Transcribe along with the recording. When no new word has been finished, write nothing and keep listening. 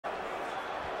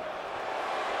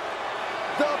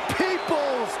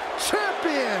People's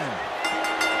Champion.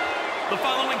 The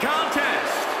following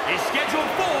contest is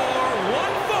scheduled for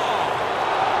one fall.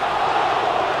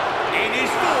 It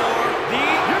is for the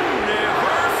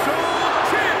Universal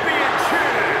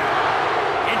Championship.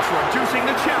 Introducing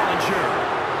the challenger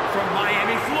from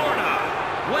Miami, Florida,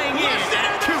 weighing in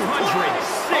at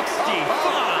 265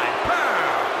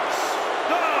 pounds,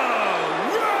 The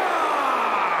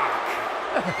Rock!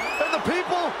 And the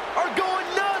people are going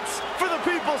nuts for the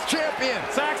People's Champion.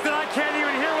 Saxton, I can't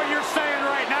even hear what you're saying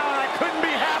right now, and I couldn't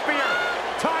be happier.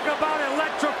 Talk about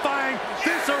electrifying.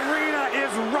 This arena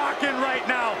is rocking right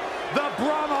now. The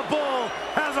Brahma Bull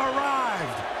has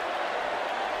arrived.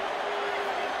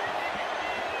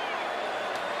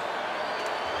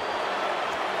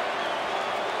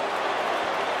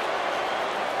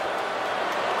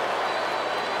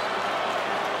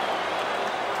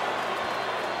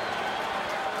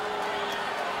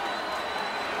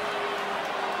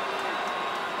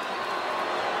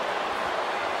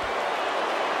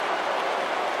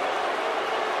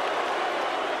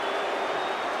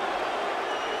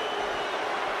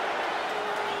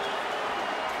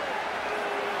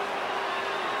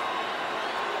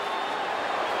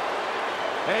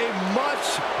 A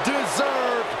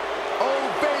much-deserved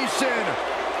ovation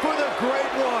for the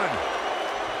Great One.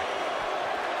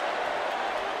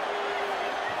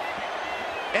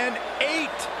 An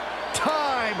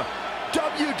 8-time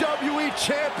WWE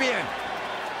Champion.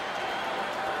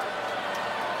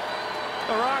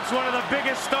 The Rock's one of the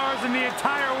biggest stars in the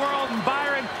entire world, and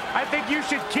Byron, I think you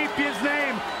should keep his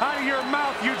name out of your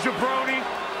mouth, you jabroni.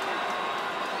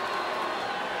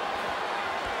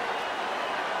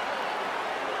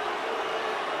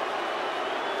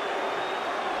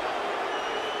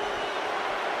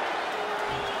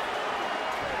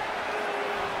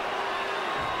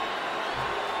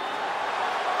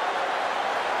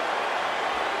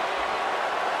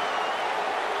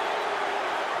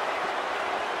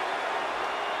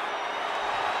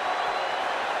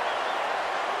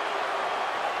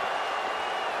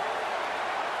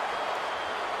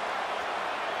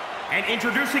 And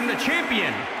introducing the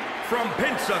champion from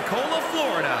Pensacola,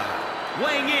 Florida,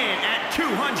 weighing in at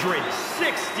 265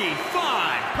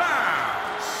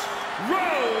 pounds,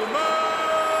 Roman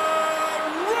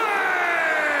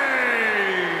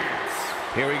Reigns!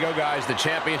 Here we go, guys. The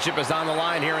championship is on the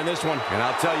line here in this one. And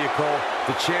I'll tell you, Cole,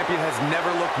 the champion has never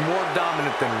looked more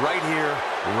dominant than right here,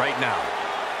 right now.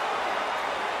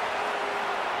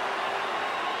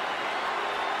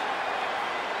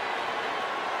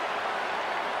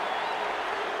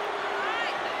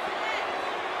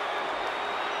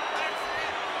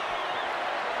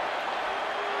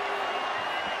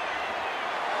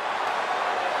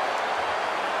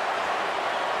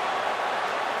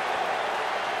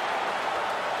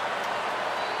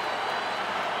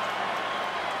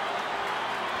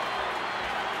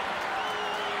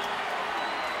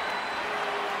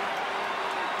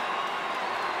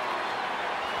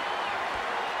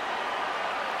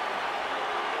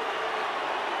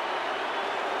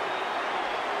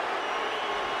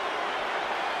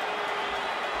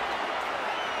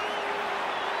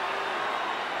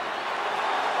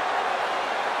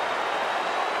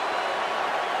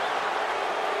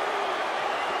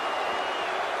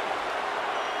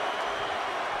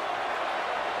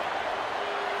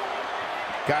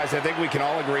 Guys, I think we can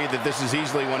all agree that this is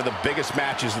easily one of the biggest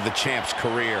matches of the champ's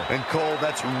career. And Cole,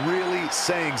 that's really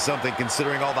saying something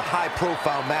considering all the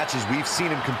high-profile matches we've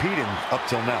seen him compete in up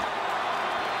till now.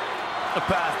 The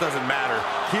past doesn't matter.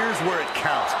 Here's where it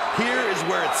counts. Here is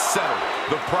where it's settled.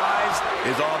 The prize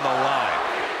is on the line.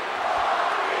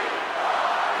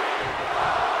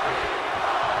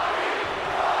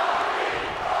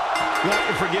 You'll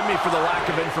have to forgive me for the lack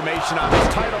of information on this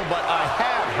title, but I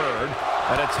have heard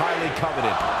that it's highly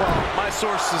coveted. Well, my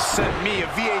sources sent me a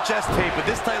VHS tape of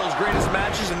this title's greatest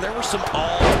matches, and there were some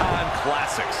all-time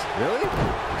classics. Really?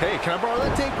 Hey, can I borrow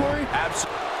that tape, Corey?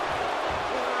 Absolutely.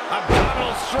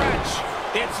 Abdominal stretch.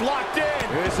 It's locked in.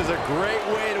 This is a great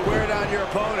way to wear down your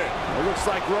opponent. It looks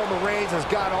like Roman Reigns has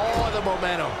got all of the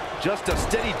momentum. Just a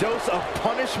steady dose of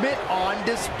punishment on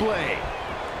display.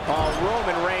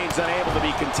 Roman Reigns unable to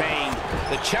be contained.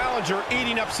 The challenger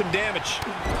eating up some damage.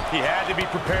 He had to be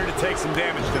prepared to take some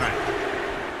damage tonight.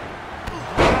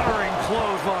 Battering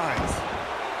clotheslines.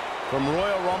 From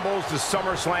Royal Rumbles to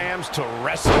SummerSlams to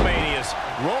WrestleManias,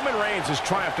 Roman Reigns has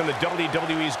triumphed on the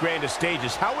WWE's grandest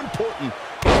stages. How important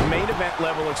is main event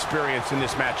level experience in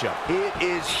this matchup? It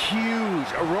is huge.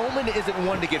 Roman isn't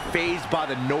one to get fazed by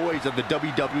the noise of the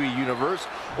WWE Universe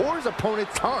or his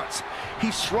opponent's taunts. He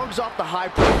shrugs off the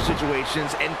high-pressure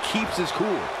situations and keeps his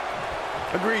cool.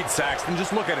 Agreed, Saxton.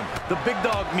 Just look at him. The big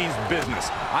dog means business.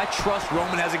 I trust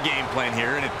Roman has a game plan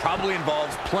here, and it probably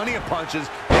involves plenty of punches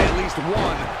and at least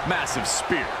one massive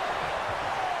spear.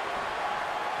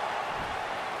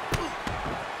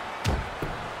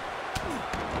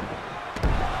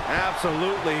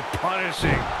 Absolutely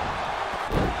punishing.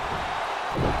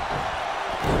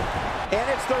 And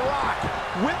it's The Rock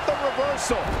with the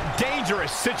reversal.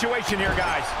 Dangerous situation here,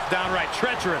 guys. Downright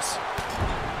treacherous.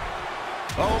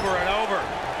 Over and over.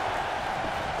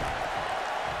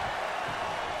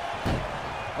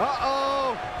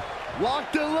 Uh-oh.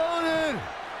 Locked and loaded.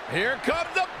 Here comes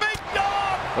the big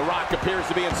dog. The Rock appears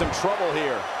to be in some trouble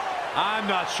here. I'm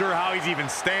not sure how he's even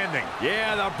standing.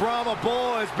 Yeah, the Brahma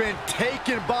Bull has been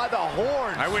taken by the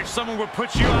horns. I wish someone would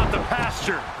put you out the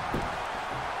pasture.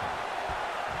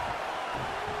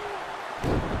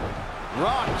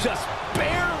 Rock just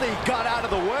barely got out of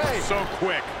the way. So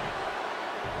quick.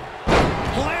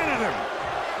 Planted him.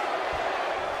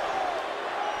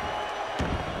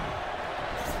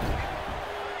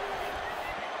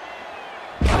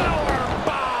 Power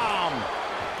bomb.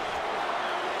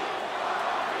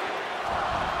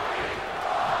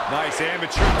 Nice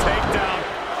amateur takedown.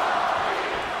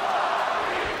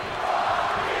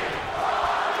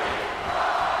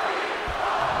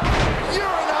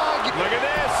 Look at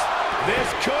this. This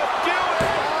could do it.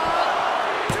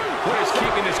 What is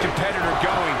keeping this competitor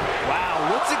going? Wow,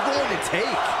 what's it going to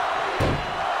take?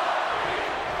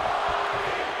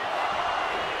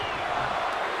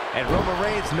 And Roman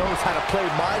Reigns knows how to play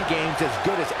mind games as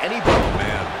good as anybody.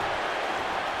 Man.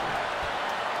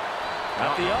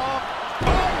 At the arm.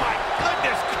 Oh my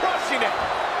goodness, crushing it.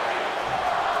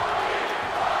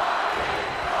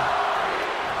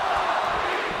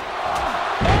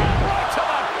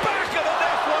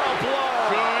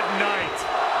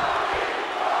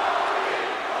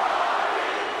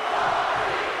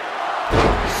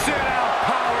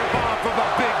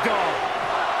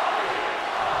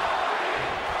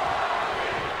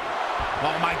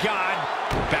 Oh, my God.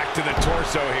 Back to the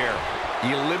torso here.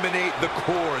 Eliminate the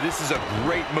core. This is a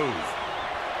great move.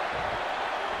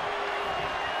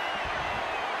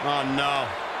 Oh, no.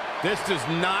 This does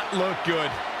not look good.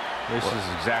 This is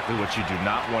exactly what you do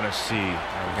not want to see.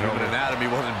 Human anatomy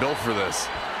wasn't built for this.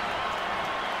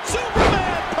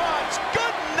 Superman punch.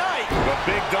 Good night. The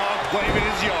big dog claiming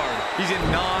his yard. He's in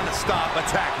non-stop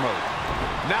attack mode.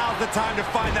 Now's the time to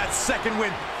find that second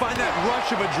win. Find that rush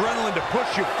of adrenaline to push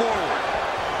you forward.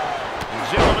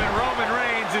 Gentlemen, Roman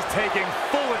Reigns is taking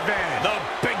full advantage. The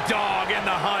big dog in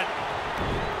the hunt.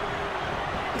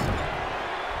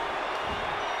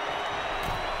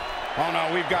 Oh,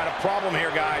 no, we've got a problem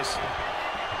here, guys.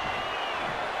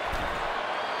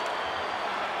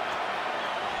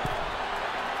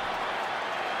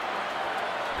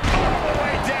 All the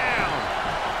way down.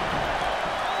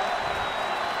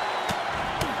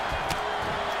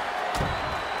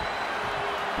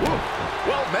 Woo,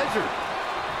 well measured.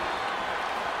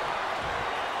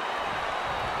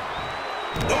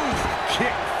 Ooh,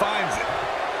 kick finds it.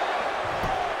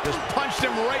 Just punched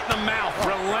him right in the mouth.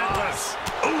 Relentless.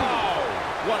 Oh,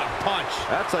 what a punch.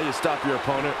 That's how you stop your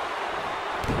opponent.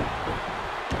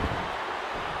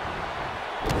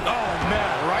 Oh,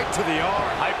 man, right to the arm.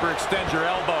 Hyperextend your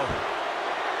elbow.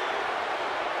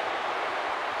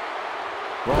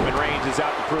 Roman Reigns is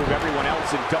out to prove everyone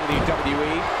else in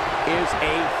WWE is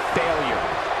a failure.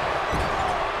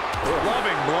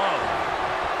 Loving blow.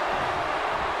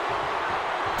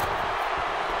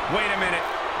 Wait a minute.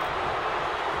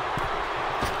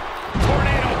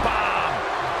 Tornado bomb.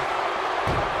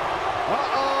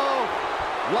 Uh-oh.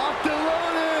 Locked and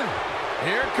loaded.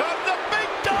 Here comes the big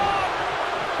dog.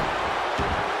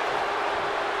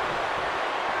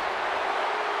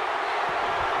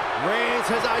 Reigns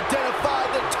has identified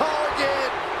the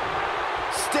target.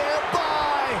 Stand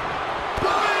by.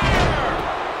 Belair.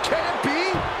 Can it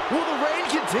be? Will the reign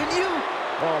continue?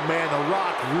 Oh, man, The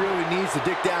Rock really needs to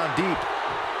dig down deep.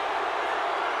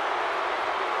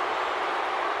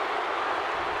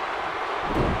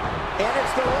 And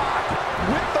it's The Rock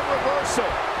with the reversal.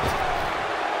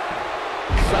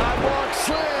 Sidewalk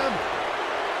slam.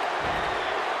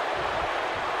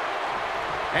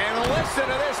 And listen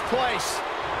to this place.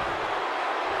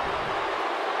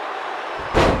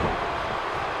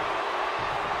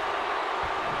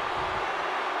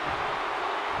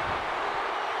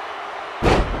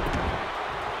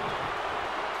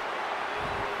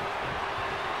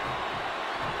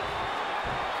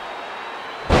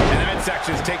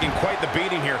 Section's taking quite the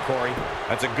beating here, Corey.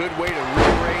 That's a good way to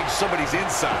rearrange somebody's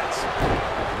insides.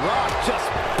 Rock just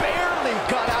barely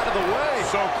got out of the way.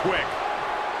 So quick.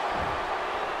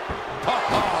 Oh,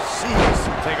 jeez.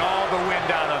 Take all the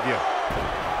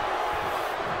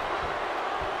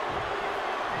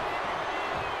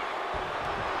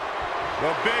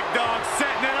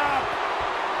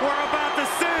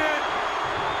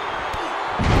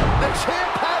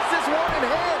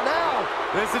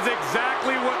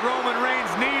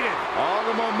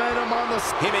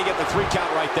this. He may get the 3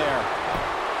 count right there.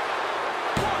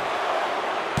 1,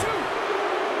 2,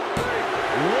 3.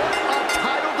 What a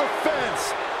title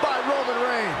defense by Roman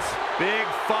Reigns. Big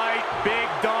fight, big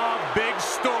dog, big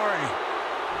story.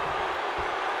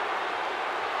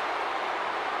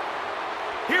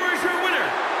 Here is your winner,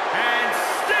 and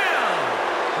still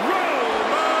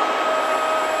Roman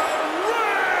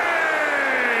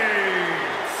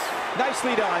Reigns.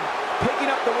 Nicely done, picking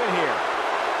up the win here.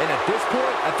 And at this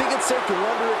point, I think it's safe to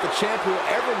wonder if the champ will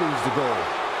ever lose the gold.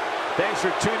 Thanks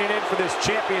for tuning in for this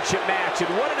championship match, and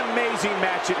what an amazing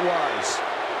match it was.